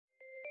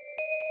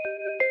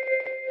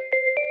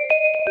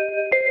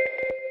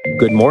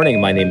Good morning.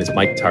 My name is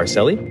Mike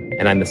Tarselli,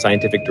 and I'm the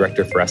Scientific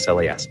Director for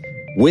SLAS.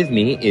 With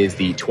me is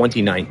the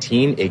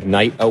 2019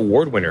 Ignite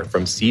Award winner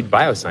from Seed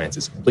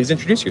Biosciences. Please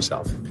introduce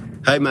yourself.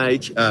 Hi,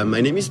 Mike.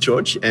 My name is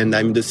George, and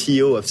I'm the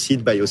CEO of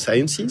Seed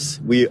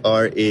Biosciences. We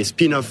are a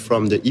spin-off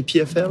from the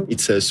EPFL.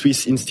 It's a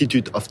Swiss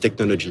Institute of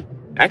Technology.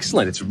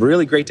 Excellent. It's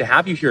really great to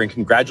have you here, and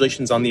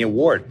congratulations on the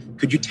award.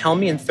 Could you tell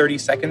me in 30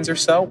 seconds or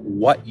so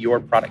what your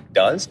product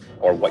does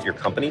or what your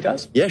company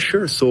does? Yeah,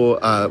 sure.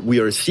 So we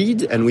are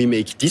Seed, and we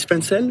make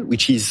Dispensel,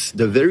 which is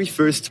the very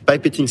first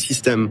pipetting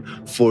system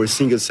for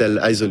single-cell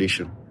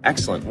isolation.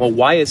 Excellent. Well,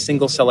 why is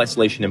single-cell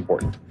isolation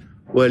important?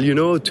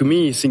 Well, to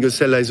me,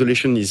 single-cell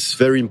isolation is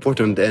very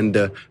important, and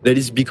that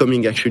is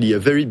becoming actually a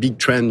very big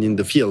trend in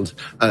the field.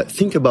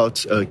 Think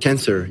about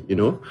cancer,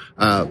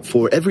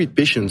 for every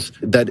patient,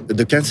 that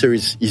the cancer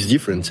is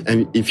different.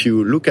 And if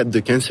you look at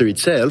the cancer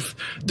itself,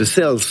 the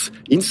cells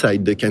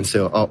inside the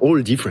cancer are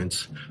all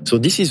different. So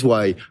this is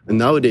why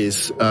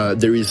nowadays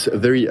there is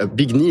a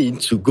big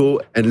need to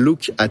go and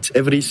look at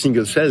every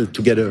single cell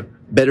to get a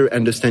better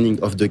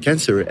understanding of the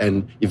cancer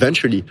and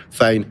eventually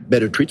find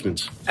better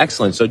treatments.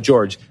 Excellent. So,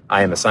 George,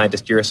 I am a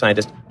scientist, you're a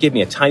scientist. Give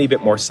me a tiny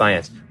bit more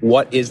science.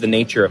 What is the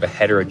nature of a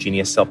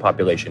heterogeneous cell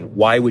population?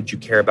 Why would you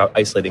care about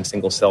isolating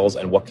single cells,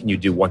 and what can you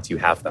do once you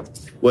have them?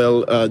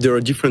 Well, there are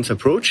different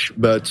approaches,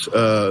 but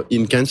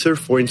in cancer,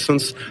 for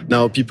instance,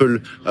 now people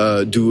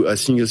do a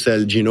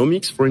single-cell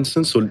genomics, for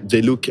instance. So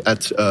they look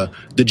at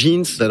the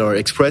genes that are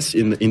expressed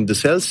in the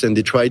cells, and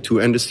they try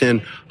to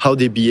understand how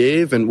they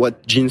behave and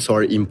what genes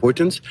are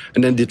important.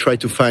 And then they try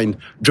to find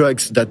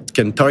drugs that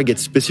can target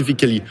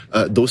specifically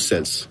those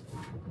cells.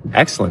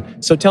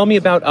 Excellent. So tell me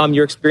about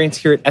your experience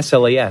here at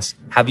SLAS.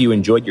 Have you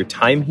enjoyed your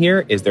time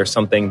here? Is there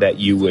something that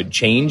you would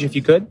change if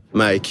you could?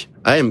 Mike,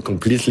 I am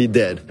completely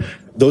dead.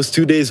 Those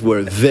 2 days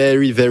were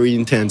very, very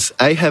intense.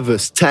 I have a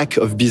stack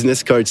of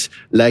business cards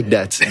like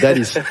that.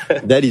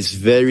 That is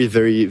very,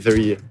 very,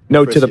 very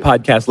Note impressive. to the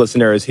podcast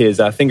listeners, his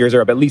fingers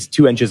are up at least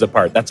 2 inches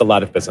apart. That's a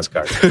lot of business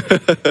cards.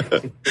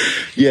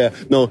 Yeah,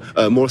 no,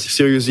 more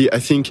seriously, I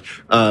think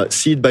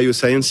Seed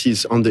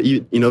Biosciences on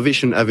the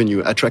innovation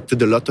avenue attracted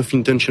a lot of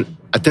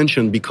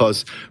attention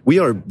because we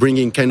are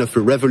bringing kind of a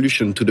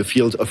revolution to the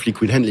field of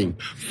liquid handling.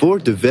 For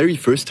the very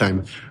first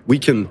time, we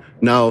can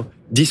now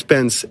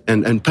dispense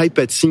and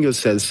pipette single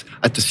cells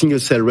at a single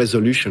cell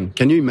resolution.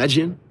 Can you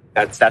imagine?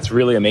 That's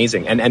really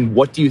amazing. And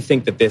what do you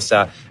think that this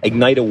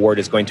Ignite Award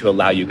is going to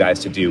allow you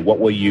guys to do? What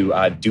will you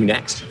do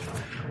next?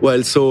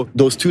 Well, so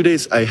those 2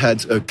 days I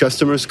had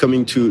customers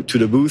coming to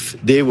the booth.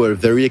 They were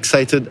very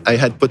excited. I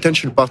had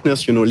potential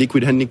partners,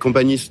 liquid handling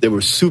companies. They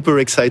were super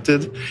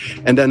excited.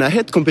 And then I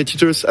had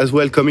competitors as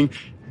well coming.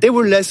 They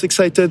were less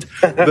excited,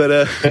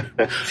 but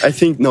I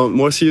think,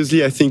 more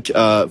seriously, I think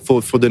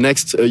for the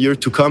next year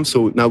to come,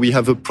 so now we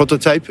have a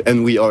prototype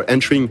and we are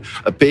entering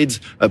paid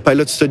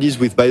pilot studies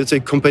with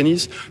biotech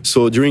companies.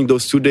 So during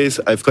those 2 days,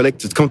 I've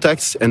collected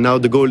contacts, and now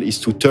the goal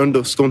is to turn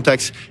those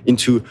contacts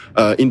into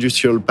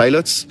industrial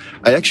pilots.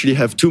 I actually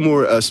have 2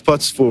 more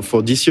spots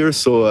for this year,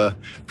 so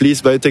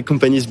please, biotech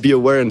companies, be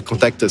aware and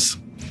contact us.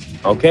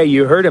 Okay,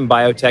 you heard him,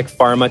 biotech,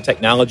 pharma,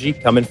 technology.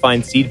 Come and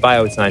find Seed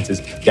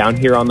Biosciences down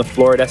here on the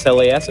floor at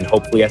SLAS and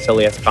hopefully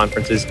SLAS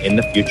conferences in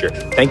the future.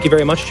 Thank you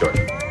very much, George.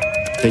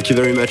 Thank you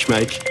very much,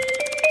 Mike.